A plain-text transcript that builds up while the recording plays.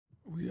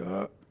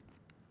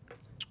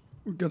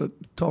We've got a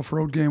tough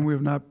road game. We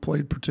have not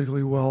played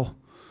particularly well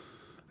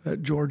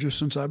at Georgia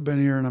since I've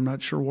been here, and I'm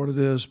not sure what it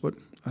is, but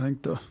I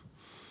think the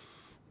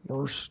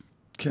worst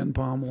Ken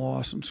Palm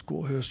loss in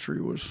school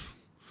history was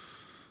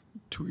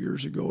 2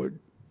 years ago at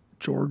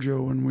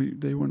Georgia when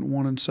they went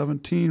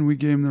 1-17. We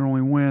gave them their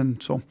only win.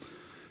 So,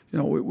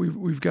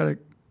 we've got to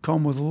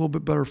come with a little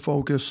bit better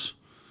focus.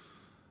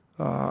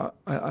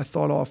 I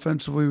thought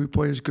offensively we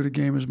played as good a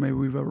game as maybe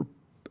we've ever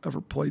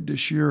played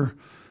this year.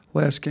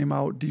 Last game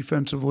out,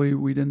 defensively,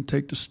 we didn't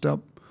take the step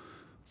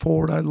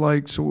forward I'd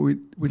like, so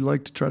we'd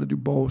like to try to do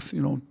both,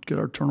 get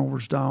our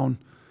turnovers down,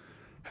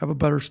 have a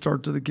better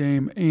start to the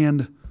game,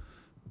 and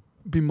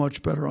be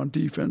much better on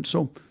defense.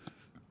 So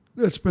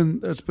that's been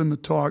the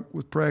talk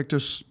with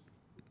practice,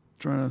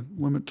 trying to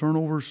limit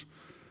turnovers,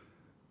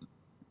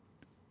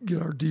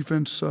 get our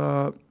defense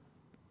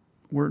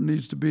where it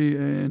needs to be,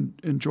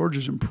 and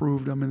Georgia's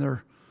improved. I mean,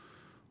 they're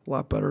a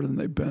lot better than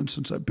they've been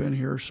since I've been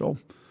here. So,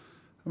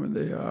 I mean,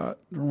 their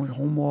only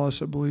home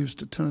loss, I believe, is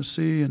to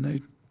Tennessee, and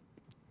they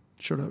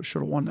should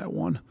have won that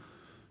one.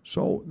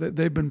 So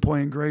they've been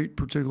playing great,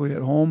 particularly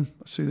at home.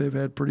 I see they've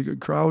had pretty good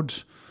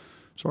crowds.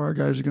 So our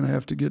guys are going to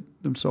have to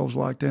get themselves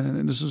locked in.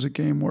 And this is a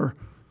game where,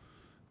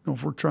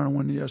 if we're trying to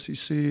win the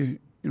SEC,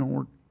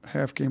 we're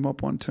half game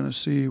up on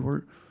Tennessee.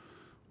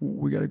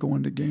 We got to go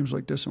into games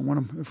like this and win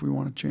them if we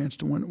want a chance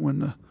to win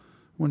the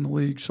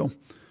league. So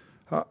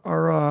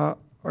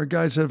our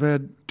guys have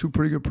had two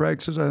pretty good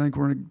practices. I think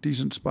we're in a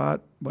decent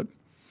spot, but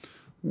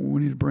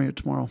we need to bring it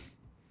tomorrow.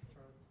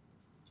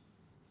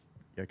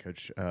 Yeah,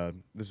 Coach,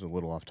 this is a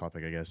little off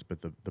topic, I guess,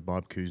 but the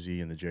Bob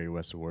Cousy and the Jerry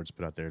West Awards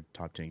put out their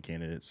top 10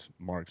 candidates.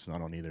 Mark's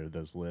not on either of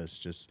those lists.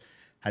 Just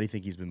how do you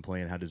think he's been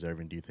playing? How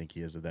deserving do you think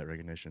he is of that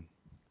recognition?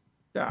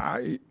 Yeah,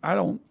 I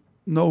don't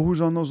know who's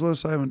on those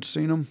lists. I haven't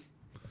seen them.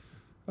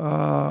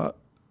 I'm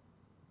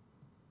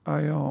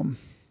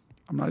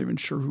not even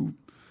sure who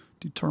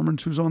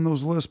determines who's on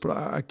those lists, but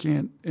I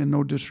can't, in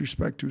no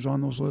disrespect, who's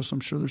on those lists. I'm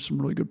sure there's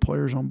some really good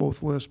players on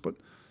both lists, but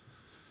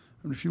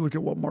if you look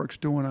at what Mark's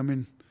doing, I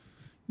mean,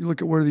 you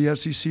look at where the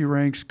SEC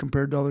ranks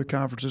compared to other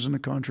conferences in the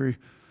country.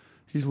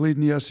 He's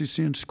leading the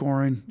SEC in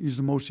scoring. He's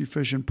the most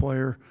efficient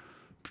player,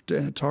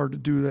 and it's hard to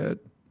do that.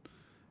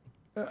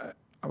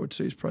 I would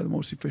say he's probably the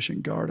most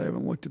efficient guard. I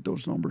haven't looked at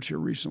those numbers here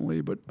recently,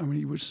 but, I mean,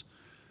 he was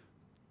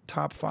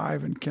top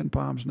 5 in Ken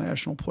Palm's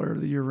National Player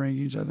of the Year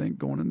rankings, I think,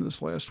 going into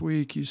this last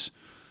week. He's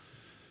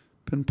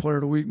been Player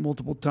of the Week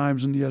multiple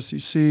times in the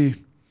SEC.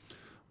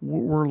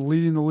 We're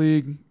leading the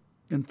league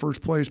in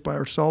first place by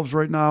ourselves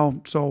right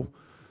now. So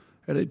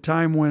at a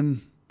time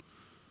when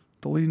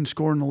the leading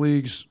scorer in the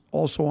league's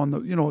also on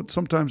the,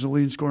 sometimes the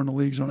leading scorer in the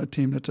league's on a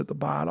team that's at the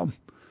bottom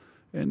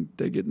and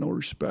they get no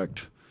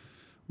respect.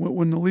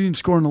 When the leading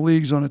scorer in the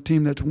league's on a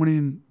team that's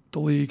winning the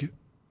league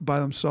by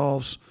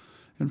themselves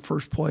in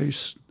first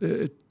place,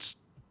 to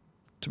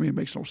me it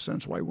makes no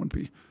sense why he wouldn't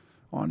be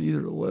on either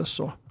of the lists.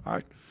 So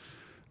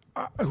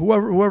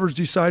whoever's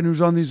deciding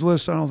who's on these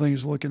lists, I don't think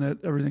is looking at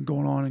everything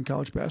going on in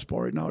college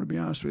basketball right now, to be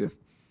honest with you.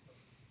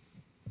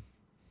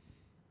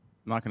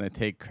 I'm not going to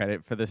take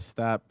credit for this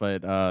stat,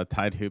 but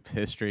Tide Hoops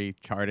history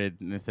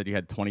charted, and it said you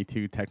had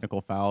 22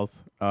 technical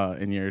fouls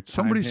in your time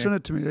Somebody here. sent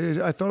it to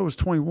me. I thought it was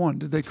 21.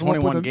 Did they It's come up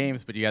with 21 a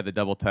games, but you had the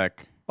double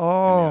tech.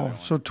 Oh,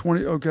 so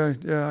 20. Okay,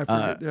 yeah, I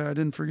forget. I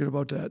didn't forget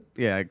about that.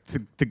 Yeah,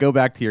 to go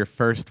back to your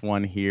first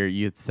one here,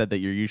 you had said that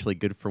you're usually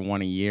good for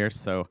one a year.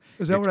 So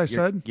is that what I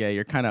said? Yeah,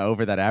 you're kind of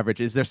over that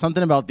average. Is there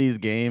something about these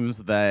games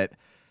that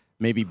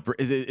maybe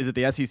is it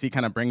the SEC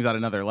kind of brings out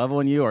another level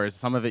in you, or is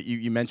some of it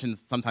you mentioned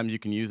sometimes you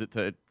can use it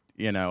to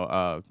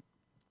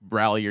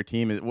rally your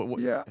team?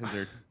 Yeah.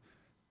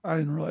 I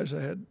didn't realize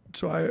I had.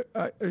 So I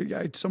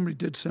somebody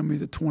did send me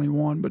the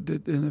 21,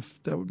 and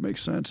if that would make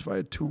sense if I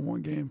had 2 in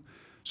one game.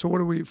 So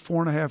what are we,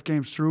 4.5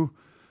 games through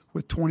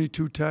with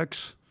 22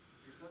 techs?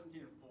 You're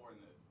 17-4 in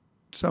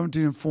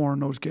this. 17-4 in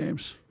those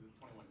games.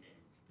 21 games.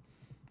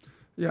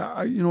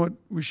 Yeah, you know what?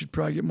 We should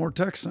probably get more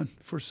techs then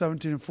for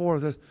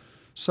 17-4. The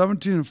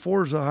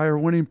 17-4 is a higher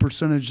winning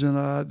percentage than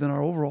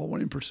our overall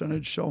winning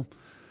percentage. So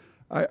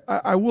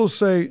I will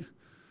say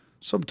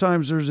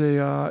sometimes there's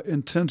a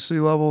intensity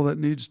level that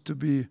needs to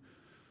be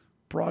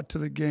brought to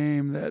the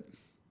game that,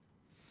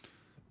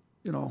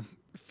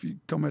 if you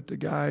come at the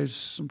guys,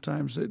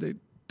 sometimes they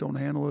don't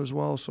handle it as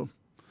well. So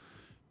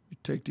you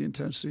take the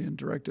intensity and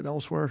direct it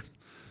elsewhere.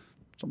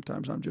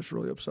 Sometimes I'm just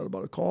really upset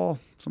about a call.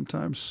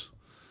 Sometimes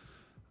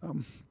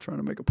I'm trying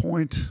to make a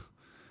point.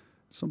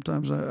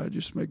 Sometimes I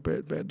just make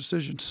bad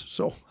decisions.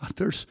 So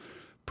there's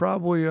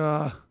probably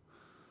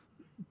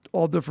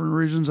all different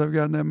reasons I've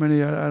gotten that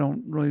many. I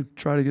don't really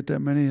try to get that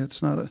many.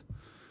 It's not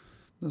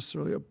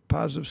necessarily a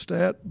positive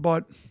stat,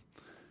 but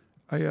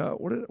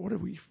what did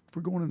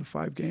we're going into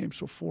 5 games,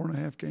 so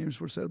 4.5 games.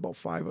 What's that, about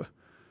 5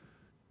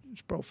 it's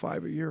about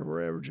 5 a year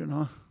we're averaging,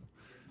 huh?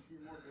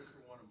 You're more good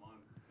for one a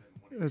month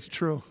than one. That's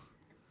true.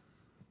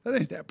 That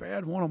ain't that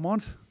bad, 1 a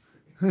month.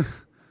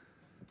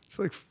 It's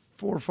like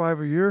 4 or 5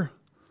 a year.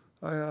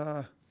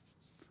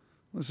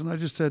 Listen, I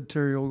just had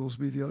Terry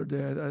Oglesby the other day.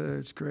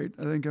 It's great.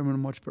 I think I'm in a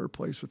much better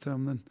place with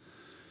him than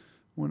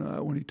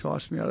when he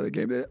tossed me out of the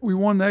game. We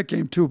won that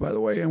game too, by the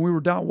way, and we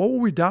were down. What were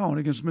we down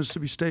against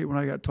Mississippi State when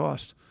I got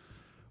tossed?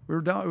 We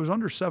were down. It was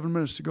under 7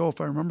 minutes to go,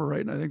 if I remember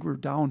right, and I think we were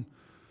down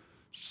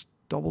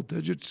double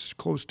digits,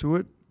 close to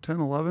it, 10,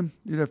 11.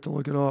 You'd have to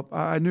look it up.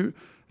 I do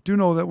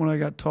know that when I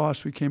got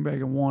tossed, we came back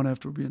and won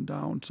after being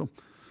down. So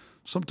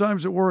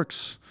sometimes it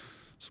works.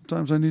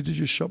 Sometimes I need to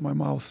just shut my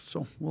mouth.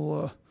 So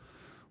we'll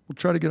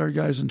try to get our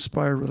guys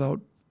inspired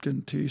without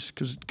getting teased,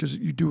 because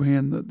you do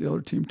hand the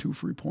other team 2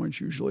 free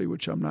points usually,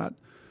 which I'm not.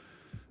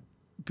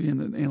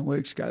 Being an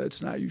analytics guy,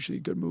 that's not usually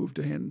a good move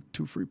to hand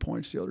 2 free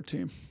points to the other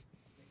team.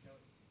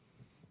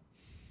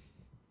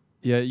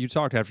 Yeah, you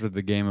talked after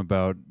the game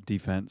about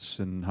defense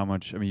and how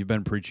much, you've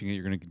been preaching it,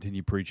 you're going to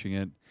continue preaching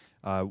it.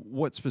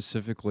 What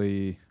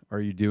specifically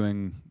are you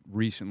doing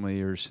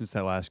recently or since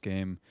that last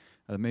game,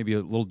 maybe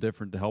a little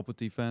different to help with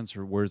defense,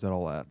 or where's that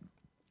all at?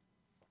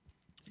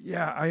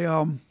 Yeah,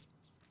 I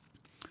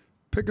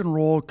pick and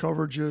roll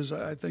coverages,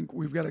 I think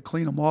we've got to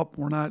clean them up.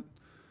 We're not,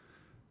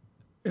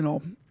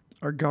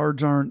 our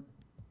guards aren't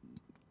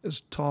as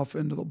tough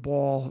into the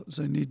ball as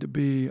they need to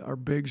be. Our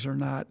bigs are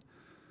not.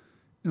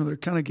 They're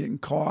kind of getting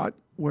caught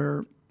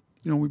where,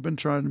 we've been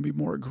trying to be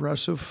more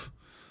aggressive.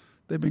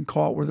 They've been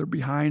caught where they're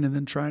behind and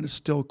then trying to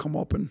still come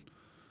up and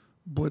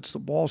blitz the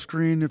ball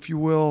screen, if you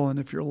will. And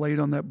if you're late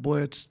on that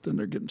blitz, then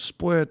they're getting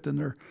split, and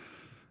they're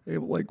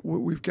able,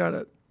 we've got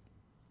to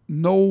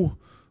know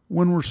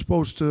when we're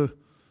supposed to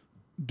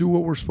do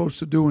what we're supposed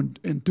to do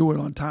and do it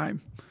on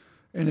time.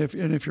 And if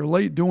you're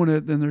late doing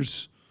it, then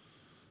there's,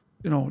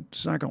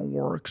 it's not going to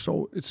work.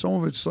 So some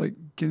of it's like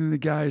getting the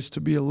guys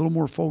to be a little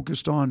more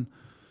focused on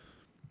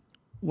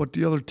what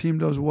the other team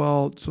does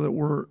well, so that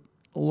we're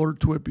alert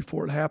to it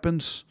before it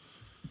happens,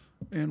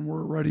 and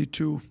we're ready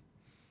to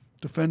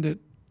defend it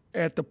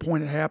at the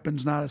point it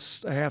happens, not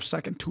a half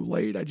second too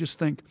late. I just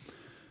think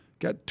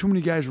got too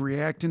many guys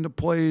reacting to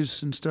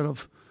plays instead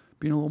of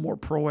being a little more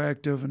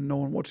proactive and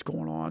knowing what's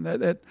going on.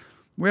 That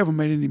we haven't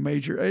made any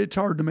major. It's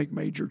hard to make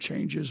major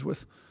changes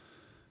with.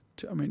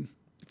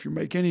 If you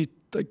make any,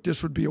 like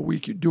this would be a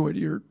week you do it.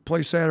 You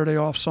play Saturday,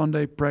 off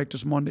Sunday,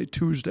 practice Monday,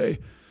 Tuesday.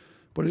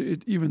 But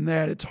even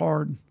that, it's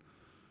hard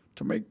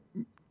to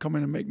come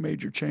in and make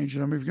major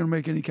changes. If you're going to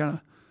make any kind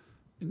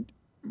of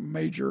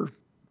major,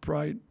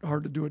 probably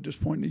hard to do at this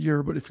point in the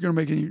year. But if you're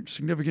going to make any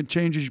significant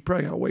changes, you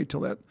probably got to wait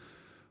till that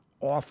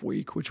off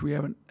week, which we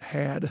haven't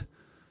had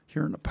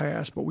here in the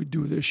past, but we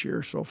do this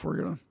year. So if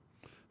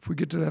we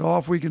get to that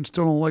off week and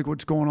still don't like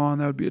what's going on,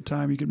 that would be a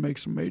time you can make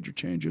some major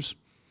changes.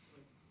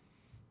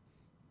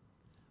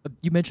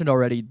 You mentioned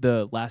already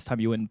the last time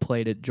you went and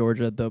played at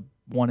Georgia, the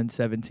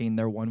 1-17,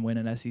 their one win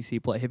in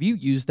SEC play. Have you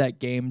used that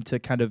game to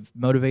kind of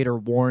motivate or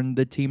warn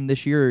the team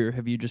this year, or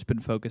have you just been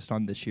focused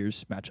on this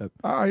year's matchup?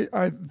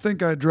 I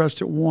think I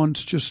addressed it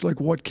once, just like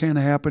what can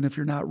happen if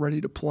you're not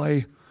ready to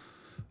play.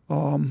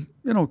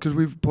 Because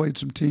we've played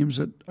some teams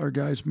that our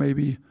guys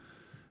maybe,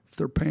 if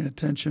they're paying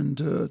attention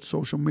to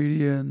social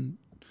media and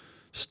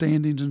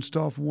standings and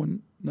stuff,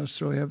 wouldn't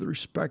necessarily have the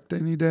respect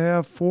they need to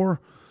have for.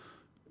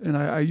 And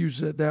I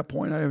used it at that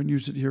point. I haven't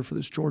used it here for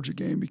this Georgia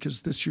game,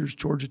 because this year's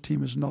Georgia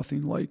team is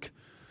nothing like,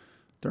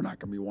 they're not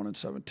going to be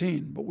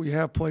 1-17. But we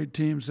have played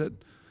teams that,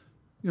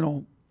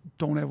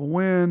 don't have a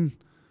win,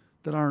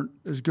 that aren't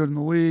as good in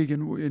the league,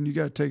 and you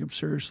got to take them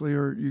seriously,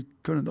 or you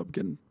could end up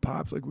getting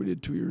popped like we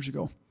did 2 years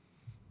ago.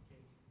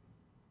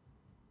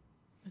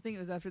 I think it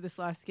was after this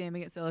last game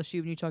against LSU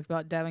when you talked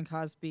about Davin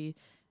Cosby,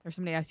 or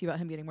somebody asked you about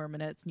him getting more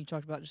minutes, and you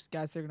talked about just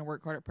guys that are going to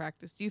work hard at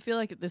practice. Do you feel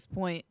like at this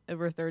point,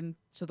 over a third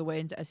to the way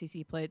into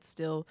SEC play, it's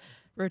still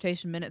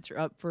rotation minutes are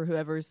up for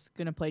whoever's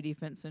going to play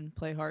defense and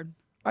play hard?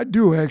 I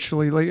do,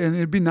 actually. And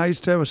it'd be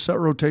nice to have a set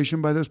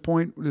rotation by this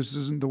point. This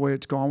isn't the way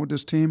it's gone with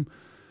this team.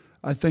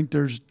 I think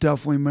there's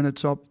definitely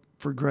minutes up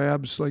for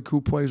grabs, like who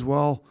plays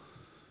well.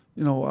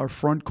 Our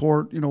front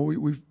court,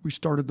 we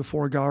started the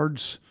 4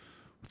 guards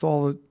with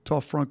all the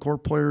tough front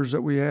court players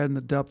that we had and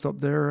the depth up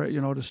there.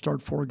 To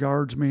start 4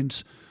 guards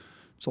means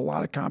it's a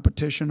lot of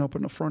competition up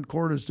in the front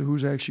court as to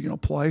who's actually going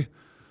to play.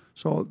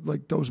 So,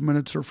 those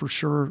minutes are for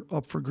sure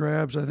up for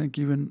grabs. I think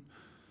even,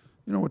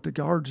 with the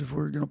guards, if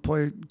we're going to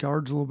play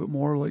guards a little bit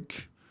more,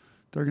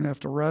 they're going to have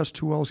to rest.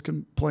 Who else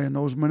can play in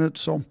those minutes?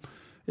 So,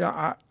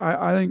 yeah,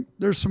 I think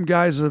there's some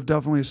guys that have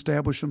definitely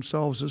established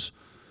themselves as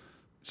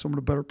some of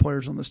the better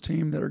players on this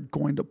team that are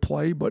going to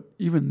play. But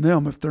even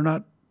them, if they're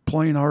not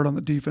playing hard on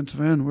the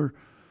defensive end, we're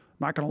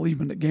not going to leave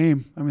them in the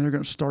game. They're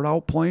going to start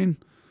out playing,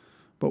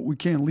 but we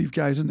can't leave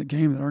guys in the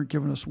game that aren't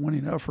giving us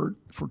winning effort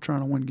if we're trying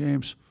to win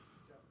games.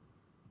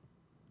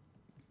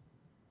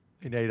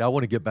 Hey, Nate, I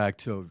want to get back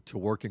to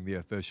working the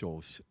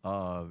officials.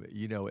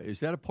 Is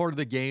that a part of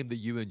the game that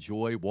you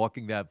enjoy,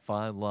 walking that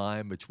fine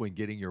line between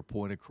getting your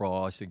point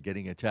across and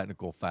getting a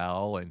technical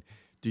foul? And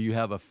do you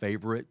have a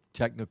favorite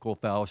technical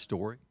foul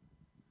story?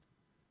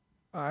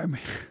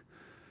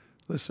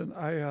 Listen,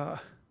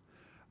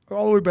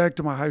 all the way back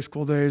to my high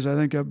school days, I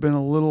think I've been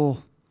a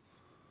little,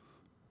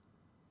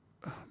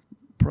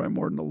 probably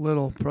more than a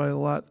little, probably a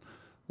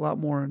lot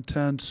more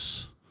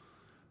intense,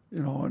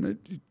 and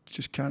it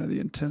just kind of the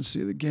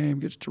intensity of the game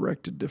gets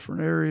directed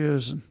different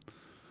areas, and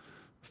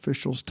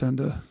officials tend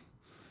to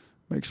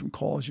make some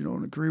calls you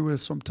don't agree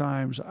with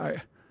sometimes.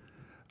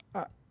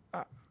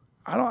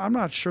 I'm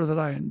not sure that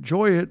I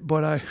enjoy it,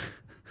 but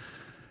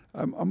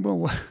I'm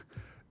gonna,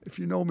 if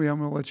you know me, I'm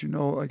gonna let you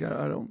know. Like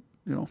I don't,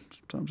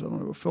 sometimes I don't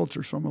have a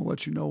filter, so I'm gonna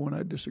let you know when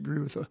I disagree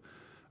with a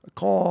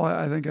call.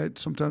 I think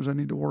sometimes I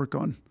need to work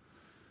on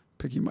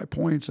picking my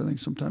points. I think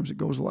sometimes it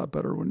goes a lot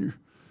better when you're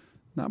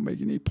not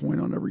making a point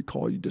on every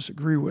call you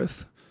disagree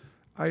with.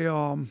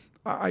 I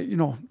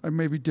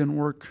maybe didn't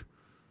work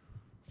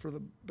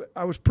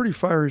I was pretty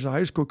fiery as a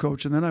high school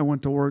coach, and then I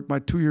went to work my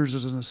 2 years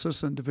as an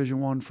assistant in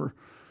Division I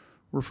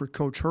were for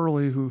Coach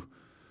Hurley, who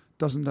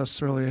doesn't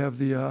necessarily have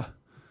the,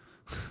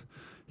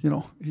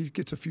 he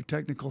gets a few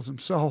technicals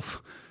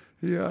himself.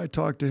 Yeah, I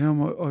talked to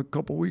him a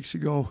couple weeks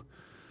ago.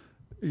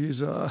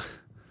 He's, I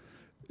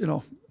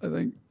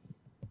think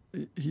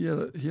he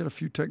had a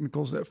few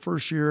technicals that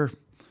first year.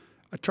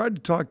 I tried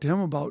to talk to him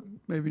about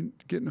maybe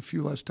getting a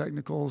few less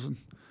technicals and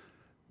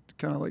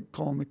kind of like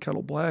calling the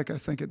kettle black. I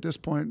think at this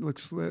point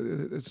it's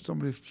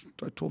somebody. If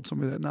I told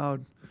somebody that now,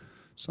 it'd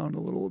sound a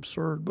little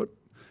absurd. But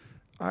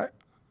I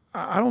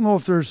don't know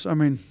if there's. I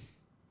mean,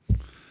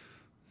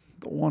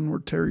 the one where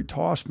Terry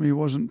tossed me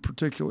wasn't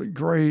particularly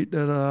great.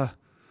 That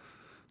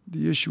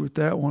the issue with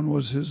that one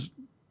was his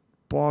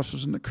boss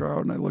was in the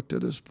crowd, and I looked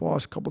at his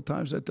boss a couple of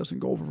times. That doesn't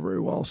go over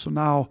very well. So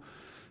now,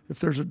 if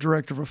there's a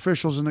director of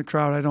officials in the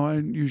crowd, I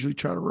usually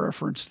try to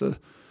reference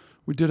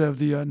we did have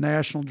the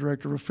national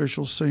director of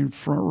officials sitting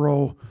front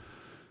row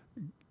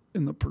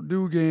in the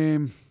Purdue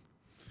game.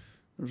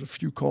 There was a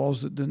few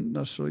calls that didn't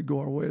necessarily go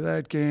our way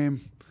that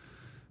game.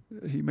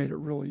 He made it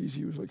really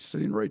easy. He was like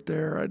sitting right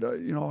there. I got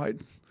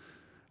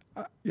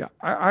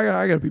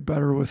to be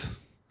better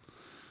with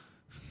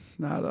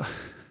not a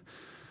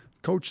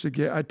coach to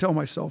get. I tell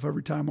myself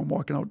every time I'm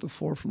walking out the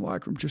floor from the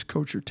locker room, just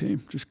coach your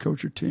team. Just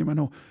coach your team. I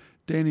know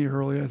Danny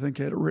Hurley, I think,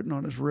 had it written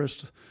on his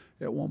wrist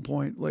at one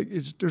point. Like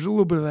there's a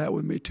little bit of that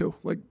with me too.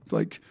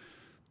 Like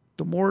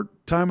the more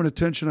time and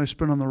attention I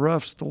spend on the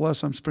refs, the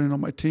less I'm spending on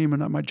my team,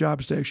 and my job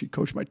is to actually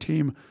coach my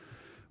team.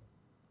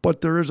 But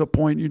there is a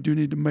point you do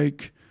need to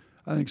make,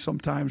 I think,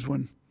 sometimes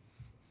when,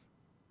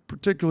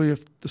 particularly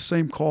if the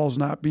same call is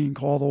not being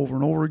called over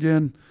and over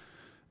again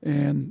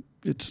and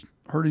it's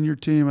hurting your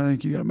team, I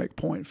think you got to make a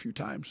point a few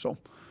times. So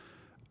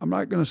I'm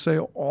not going to say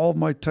all of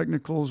my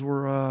technicals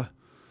were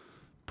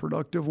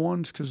productive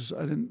ones because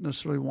I didn't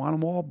necessarily want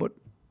them all, but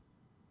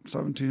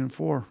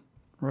 17-4,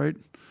 right?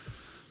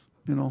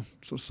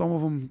 So some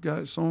of them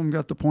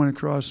got the point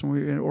across,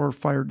 or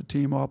fired the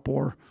team up,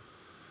 or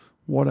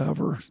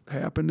whatever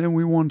happened, and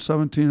we won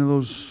 17 of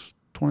those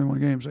 21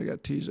 games. I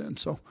got T's in.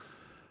 So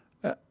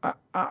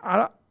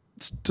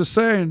to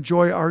say I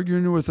enjoy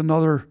arguing with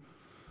another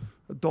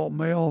adult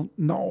male,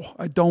 no,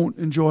 I don't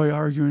enjoy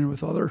arguing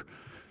with other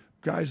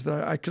guys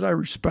because I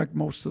respect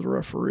most of the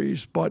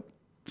referees, but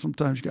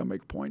sometimes you got to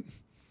make a point.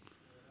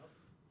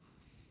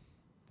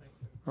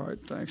 All right,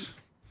 thanks.